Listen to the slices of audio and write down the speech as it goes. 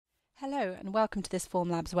Hello and welcome to this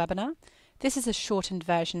Formlabs webinar. This is a shortened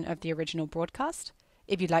version of the original broadcast.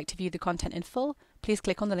 If you'd like to view the content in full, please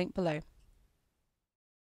click on the link below.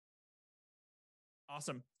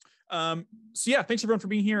 Awesome. So yeah, thanks everyone for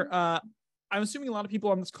being here. I'm assuming a lot of people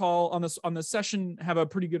on this call, on this session, have a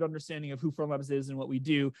pretty good understanding of who Formlabs is and what we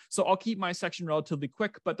do. So I'll keep my section relatively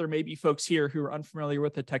quick, but there may be folks here who are unfamiliar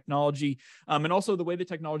with the technology. And also the way the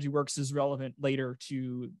technology works is relevant later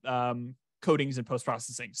to codings and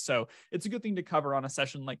post-processing. So it's a good thing to cover on a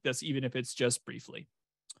session like this, even if it's just briefly.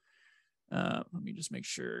 Let me just make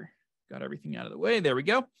sure got everything out of the way. There we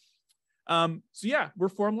go. So yeah, we're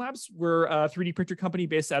Formlabs. We're a 3D printer company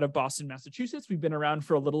based out of Boston, Massachusetts. We've been around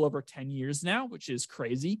for a little over 10 years now, which is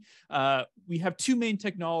crazy. We have two main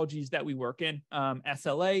technologies that we work in,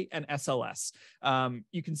 SLA and SLS.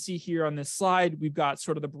 You can see here on this slide, we've got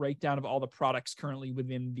sort of the breakdown of all the products currently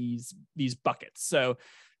within these buckets. So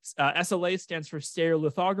SLA stands for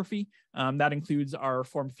Stereolithography. That includes our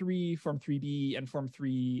Form 3, Form 3B, and Form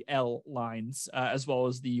 3L lines, as well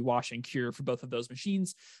as the wash and cure for both of those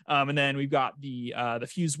machines. And then we've got the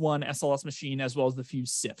Fuse 1 SLS machine, as well as the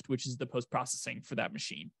Fuse Sift, which is the post-processing for that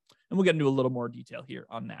machine. And we'll get into a little more detail here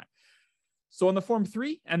on that. So on the Form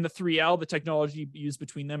 3 and the 3L, the technology used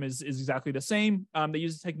between them is exactly the same. They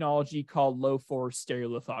use a technology called low-force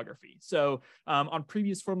stereolithography. So on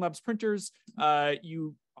previous Formlabs printers,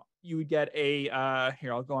 you would get a,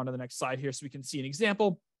 here, I'll go on to the next slide here so we can see an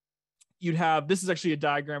example. You'd have, this is actually a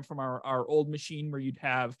diagram from our old machine where you'd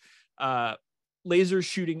have lasers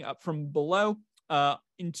shooting up from below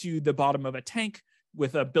into the bottom of a tank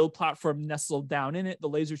with a build platform nestled down in it. The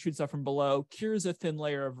laser shoots up from below, cures a thin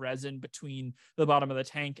layer of resin between the bottom of the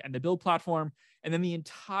tank and the build platform. And then the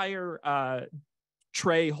entire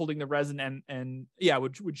tray holding the resin and yeah,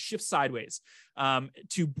 would shift sideways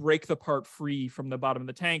to break the part free from the bottom of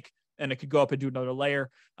the tank, and it could go up and do another layer.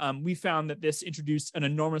 We found that this introduced an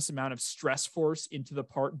enormous amount of stress force into the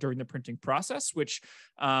part during the printing process, which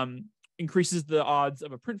increases the odds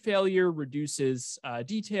of a print failure, reduces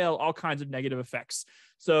detail, all kinds of negative effects.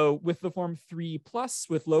 So with the Form 3 Plus,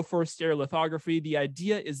 with low force stereolithography, the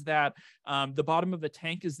idea is that the bottom of the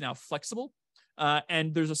tank is now flexible,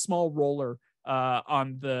 and there's a small roller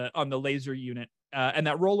on the laser unit, and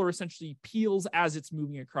that roller essentially peels as it's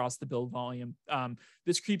moving across the build volume.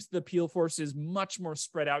 This keeps the peel forces much more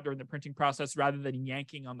spread out during the printing process rather than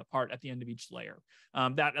yanking on the part at the end of each layer.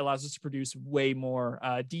 That allows us to produce way more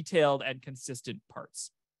detailed and consistent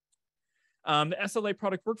parts. The SLA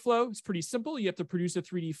product workflow is pretty simple. You have to produce a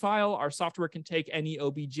 3D file. Our software can take any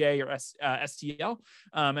OBJ or STL,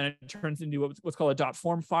 and it turns into what's called a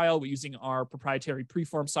 .form file. We're using our proprietary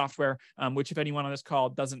preform software, which if anyone on this call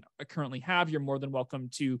doesn't currently have, you're more than welcome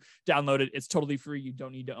to download it. It's totally free. You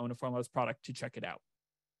don't need to own a Formlabs product to check it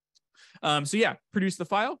out. So yeah, produce the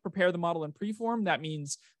file, prepare the model in preform. That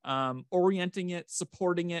means orienting it,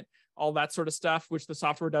 supporting it, all that sort of stuff, which the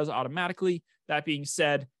software does automatically. That being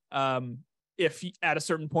said, if at a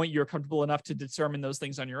certain point you're comfortable enough to determine those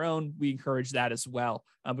things on your own, we encourage that as well.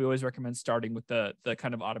 We always recommend starting with the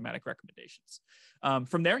kind of automatic recommendations.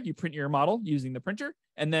 From there, you print your model using the printer.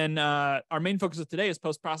 And then our main focus of today is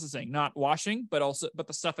post-processing, not washing, but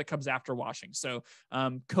the stuff that comes after washing. So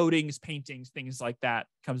coatings, paintings, things like that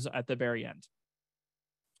comes at the very end.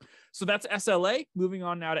 So that's SLA. Moving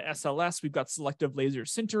on now to SLS, we've got selective laser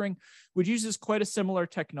sintering, which uses quite a similar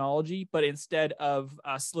technology, but instead of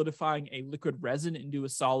solidifying a liquid resin into a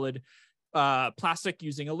solid plastic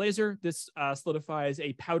using a laser, this solidifies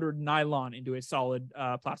a powdered nylon into a solid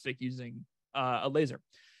plastic using a laser.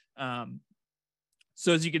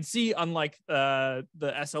 So as you can see, unlike the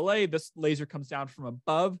SLA, this laser comes down from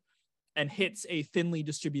above and hits a thinly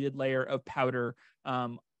distributed layer of powder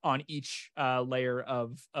on each layer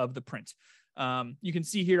of the print. You can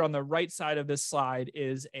see here on the right side of this slide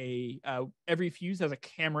is every fuse has a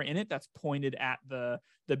camera in it that's pointed at the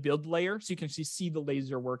build layer, so you can see the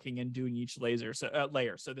laser working and doing each layer.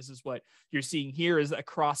 So this is what you're seeing here is a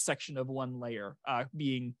cross section of one layer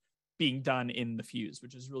being done in the fuse,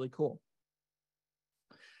 which is really cool.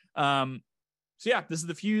 So yeah, this is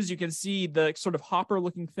the fuse. You can see the sort of hopper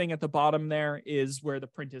looking thing at the bottom there is where the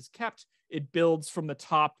print is kept. It builds from the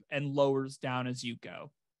top and lowers down as you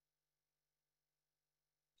go.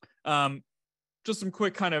 Just some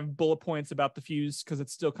quick kind of bullet points about the fuse because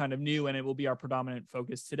it's still kind of new and it will be our predominant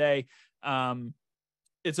focus today.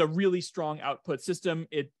 It's a really strong output system.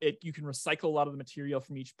 You can recycle a lot of the material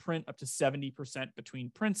from each print, up to 70%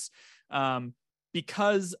 between prints.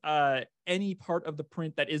 Because any part of the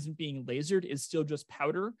print that isn't being lasered is still just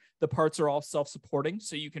powder, the parts are all self-supporting.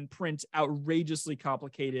 So you can print outrageously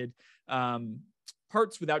complicated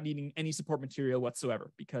parts without needing any support material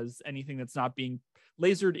whatsoever, because anything that's not being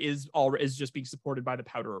lasered is just being supported by the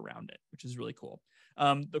powder around it, which is really cool.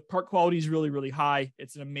 The part quality is really, really high.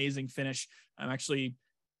 It's an amazing finish. I'm actually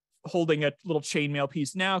holding a little chainmail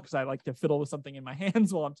piece now because I like to fiddle with something in my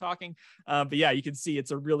hands while I'm talking. But yeah, you can see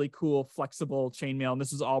it's a really cool, flexible chainmail, and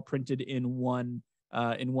this is all printed in one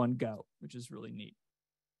go, which is really neat.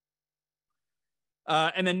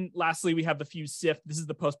 And then lastly, we have the fuse sift. This is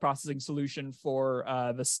the post-processing solution for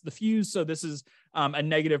the fuse. So this is a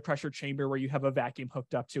negative pressure chamber where you have a vacuum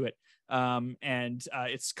hooked up to it. And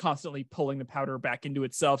it's constantly pulling the powder back into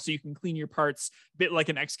itself. So you can clean your parts a bit like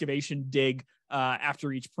an excavation dig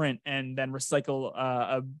after each print, and then recycle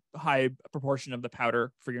a high proportion of the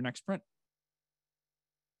powder for your next print.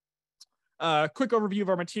 Quick overview of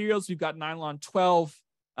our materials. We've got nylon 12,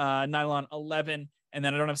 nylon 11, and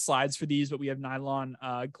then I don't have slides for these, but we have nylon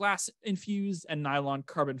glass infused and nylon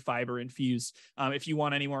carbon fiber infused. If you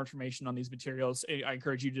want any more information on these materials, I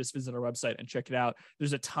encourage you to just visit our website and check it out.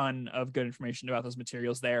 There's a ton of good information about those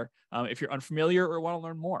materials there if you're unfamiliar or want to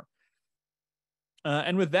learn more.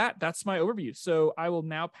 And with that, that's my overview. So I will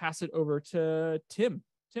now pass it over to Tim.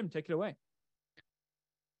 Tim, take it away.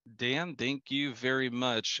 Dan, thank you very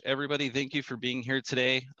much. Everybody, thank you for being here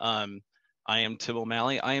today. I am Tim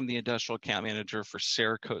O'Malley. I am the Industrial Account Manager for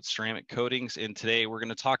Cerakote Ceramic Coatings, and today we're going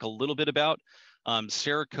to talk a little bit about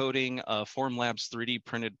Cerakoting Formlabs 3D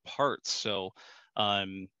printed parts. So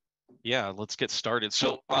yeah, let's get started.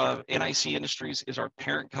 So NIC Industries is our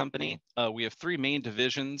parent company. We have three main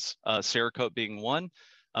divisions, Cerakote being one.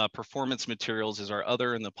 Performance Materials is our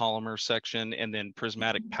other in the polymer section, and then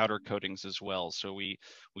prismatic powder coatings as well. So we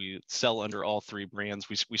sell under all three brands.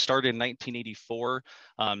 We started in 1984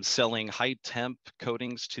 selling high temp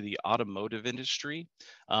coatings to the automotive industry.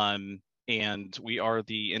 And we are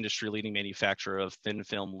the industry leading manufacturer of thin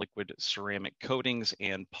film liquid ceramic coatings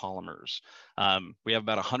and polymers. We have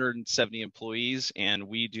about 170 employees, and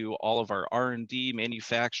we do all of our R&D,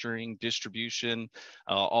 manufacturing, distribution,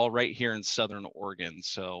 all right here in Southern Oregon.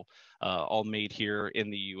 So all made here in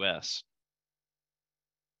the US.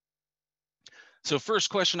 So first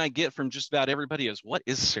question I get from just about everybody is, what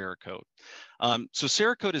is Cerakote? So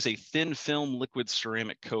Cerakote is a thin film liquid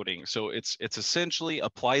ceramic coating. So it's essentially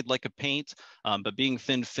applied like a paint, but being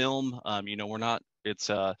thin film, you know, it's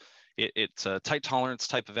a tight tolerance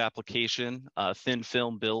type of application, thin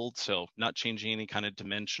film build, so not changing any kind of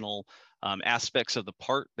dimensional aspects of the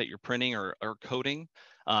part that you're printing or coating.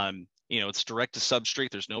 You know, it's direct to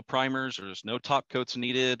substrate. There's no primers, there's no top coats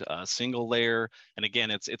needed, single layer. And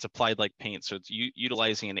again, it's applied like paint. So it's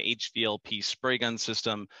utilizing an HVLP spray gun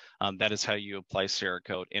system. That is how you apply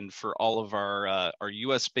Cerakote. And for all of our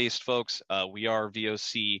US based folks, we are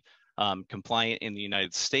VOC compliant in the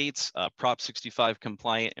United States, Prop 65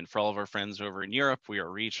 compliant. And for all of our friends over in Europe, we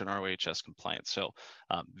are REACH and ROHS compliant. So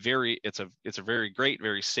it's a very great,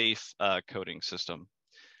 very safe coating system.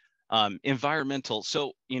 Environmental.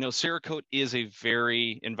 So, you know, Cerakote is a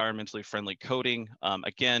very environmentally friendly coating.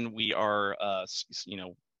 Again, we are, you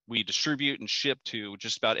know, we distribute and ship to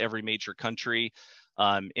just about every major country.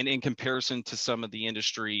 And in comparison to some of the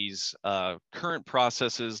industry's current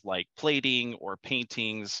processes like plating or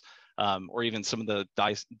paintings, or even some of the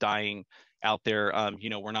dyeing out there, you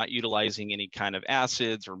know, we're not utilizing any kind of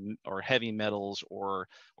acids or heavy metals or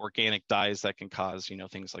organic dyes that can cause, you know,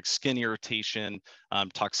 things like skin irritation,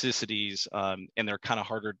 toxicities, and they're kind of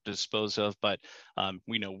harder to dispose of. But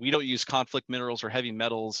we know we don't use conflict minerals or heavy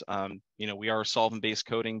metals. You know, we are a solvent-based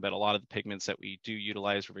coating, but a lot of the pigments that we do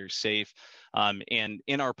utilize are very safe. And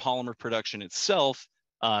in our polymer production itself,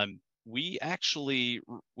 we actually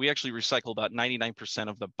recycle about 99%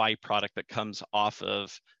 of the byproduct that comes off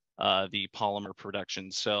of the polymer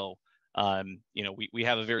production. So, you know, we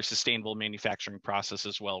have a very sustainable manufacturing process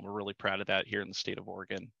as well. We're really proud of that here in the state of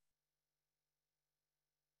Oregon.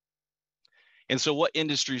 And so what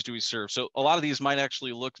industries do we serve? So a lot of these might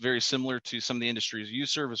actually look very similar to some of the industries you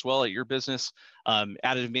serve as well at your business.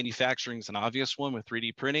 Additive manufacturing is an obvious one with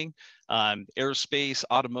 3D printing. Aerospace,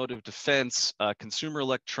 automotive, defense, consumer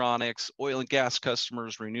electronics, oil and gas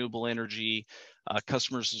customers, renewable energy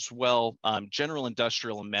customers as well, general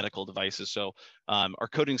industrial and medical devices. So our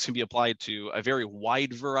coatings can be applied to a very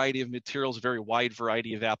wide variety of materials, a very wide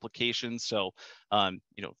variety of applications. So,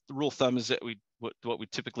 you know, the rule of thumb is that what we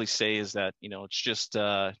typically say is that, you know, it's just,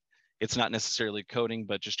 it's not necessarily coating,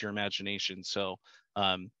 but just your imagination. So,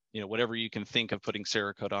 you know, whatever you can think of putting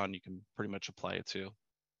Cerakote on, you can pretty much apply it to.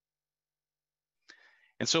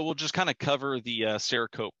 And so we'll just kind of cover the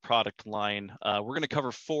Cerakote product line. We're going to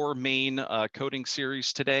cover four main coating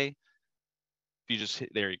series today. If you just hit,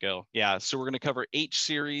 there you go. Yeah, so we're going to cover H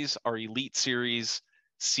series, our Elite series,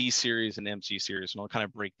 C series, and MC series, and I'll kind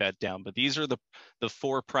of break that down. But these are the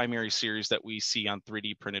 4 primary series that we see on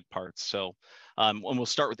 3D printed parts. So, and we'll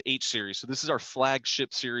start with H series. So this is our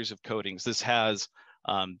flagship series of coatings. This has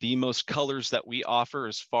the most colors that we offer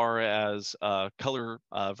as far as color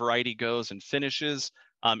variety goes and finishes.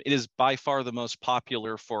 It is by far the most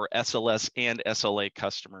popular for SLS and SLA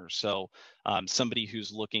customers. So somebody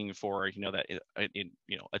who's looking for, that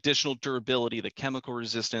additional durability, the chemical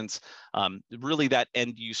resistance, really that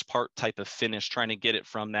end use part type of finish, trying to get it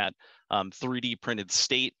from that 3D printed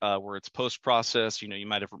state where it's post process. You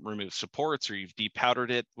might have removed supports or you've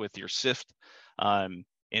depowdered it with your sift.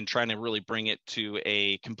 And trying to really bring it to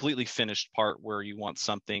a completely finished part where you want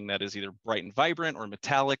something that is either bright and vibrant or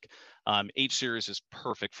metallic. H series is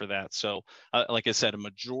perfect for that. So like I said, a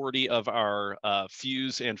majority of our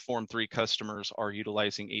Fuse and Form 3 customers are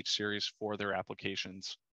utilizing H series for their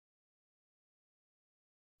applications.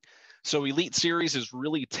 So Elite series is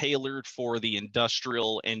really tailored for the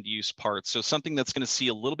industrial end use parts. So something that's going to see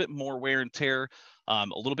a little bit more wear and tear, a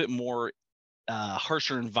little bit more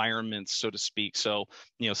harsher environments, so to speak. So,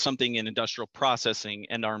 something in industrial processing,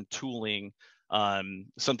 end arm tooling,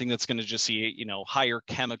 something that's going to just see, higher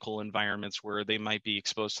chemical environments where they might be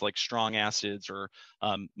exposed to like strong acids or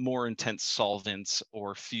more intense solvents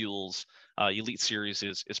or fuels. Elite series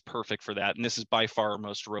is perfect for that. And this is by far our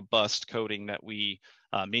most robust coating that we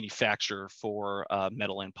manufacture for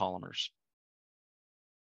metal and polymers.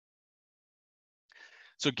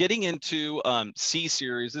 So getting into C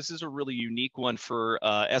series, this is a really unique one for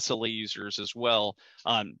SLA users as well.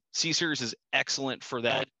 C series is excellent for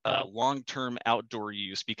that long-term outdoor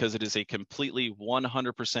use because it is a completely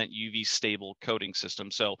 100% UV stable coating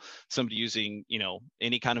system. So somebody using,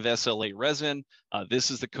 any kind of SLA resin,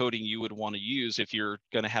 this is the coating you would want to use if you're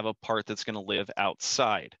going to have a part that's going to live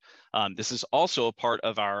outside. This is also a part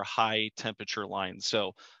of our high temperature line.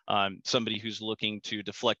 So somebody who's looking to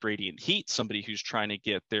deflect radiant heat, somebody who's trying to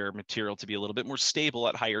get their material to be a little bit more stable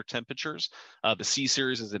at higher temperatures. The C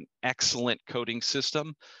series is an excellent coating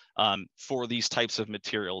system for these types of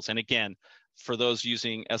materials. And again, for those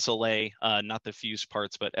using SLA, not the fuse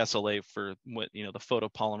parts, but SLA for the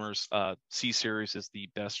photopolymers, C series is the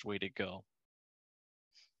best way to go.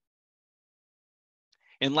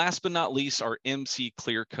 And last but not least, our MC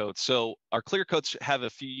clear coats. So our clear coats have a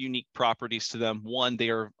few unique properties to them. One,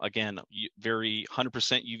 they are, again, very 100%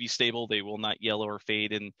 UV stable. They will not yellow or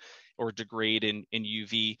fade or degrade in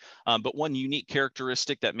UV. But one unique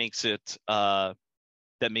characteristic that makes it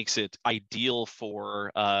ideal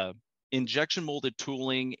for injection molded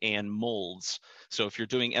tooling and molds. So if you're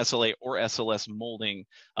doing SLA or SLS molding,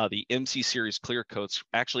 the MC series clear coats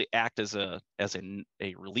actually act as a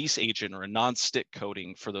release agent or a non-stick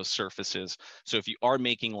coating for those surfaces. So if you are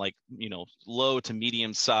making low to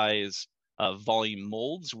medium size volume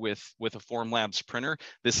molds with a Formlabs printer,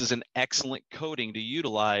 this is an excellent coating to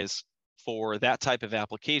utilize for that type of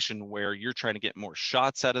application where you're trying to get more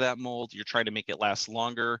shots out of that mold, you're trying to make it last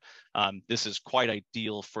longer. This is quite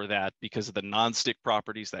ideal for that because of the non-stick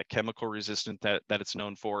properties, that chemical resistant that it's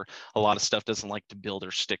known for. A lot of stuff doesn't like to build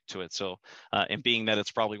or stick to it. So, and being that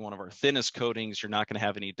it's probably one of our thinnest coatings, you're not going to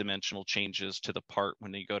have any dimensional changes to the part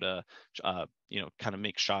when you go to, kind of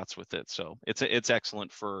make shots with it. So it's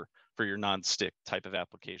excellent for your non-stick type of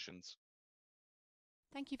applications.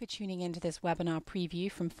 Thank you for tuning into this webinar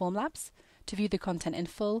preview from Formlabs. To view the content in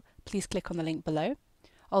full, please click on the link below.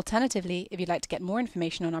 Alternatively, if you'd like to get more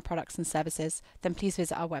information on our products and services, then please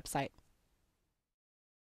visit our website.